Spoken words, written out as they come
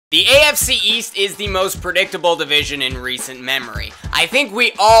The AFC East is the most predictable division in recent memory. I think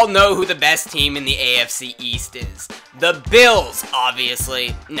we all know who the best team in the AFC East is. The Bills,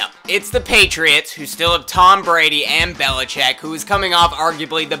 obviously. No, it's the Patriots, who still have Tom Brady and Belichick, who is coming off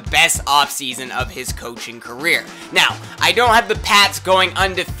arguably the best offseason of his coaching career. Now, I don't have the Pats going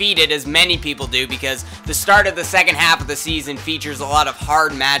undefeated as many people do because the start of the second half of the season features a lot of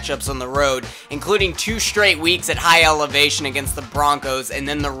hard matchups on the road, including 2 straight weeks at high elevation against the Broncos and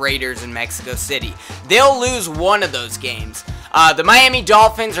then the Raiders in Mexico City. They'll lose one of those games. The Miami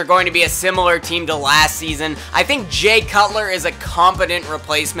Dolphins are going to be a similar team to last season. I think Jay Cutler is a competent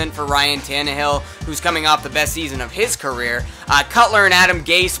replacement for Ryan Tannehill, who's coming off the best season of his career. Cutler and Adam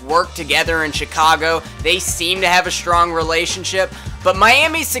Gase work together in Chicago. They seem to have a strong relationship. But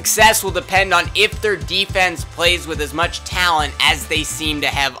Miami's success will depend on if their defense plays with as much talent as they seem to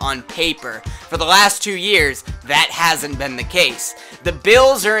have on paper. For the last 2 years, that hasn't been the case. The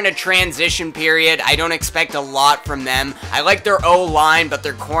Bills are in a transition period. I don't expect a lot from them. I like their O-line, but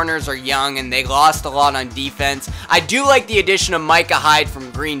their corners are young, and they lost a lot on defense. I do like the addition of Micah Hyde from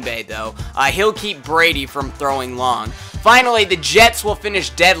Green Bay, though. He'll keep Brady from throwing long. Finally, the Jets will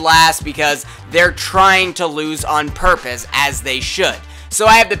finish dead last because they're trying to lose on purpose, as they should. So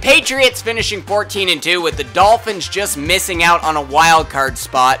I have the Patriots finishing 14-2 with the Dolphins just missing out on a wild card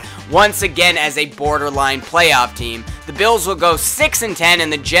spot, once again as a borderline playoff team. The Bills will go 6-10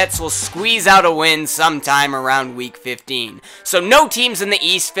 and the Jets will squeeze out a win sometime around week 15. So no teams in the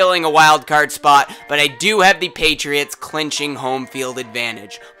East filling a wild card spot, but I do have the Patriots clinching home field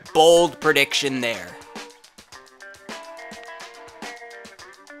advantage. Bold prediction there.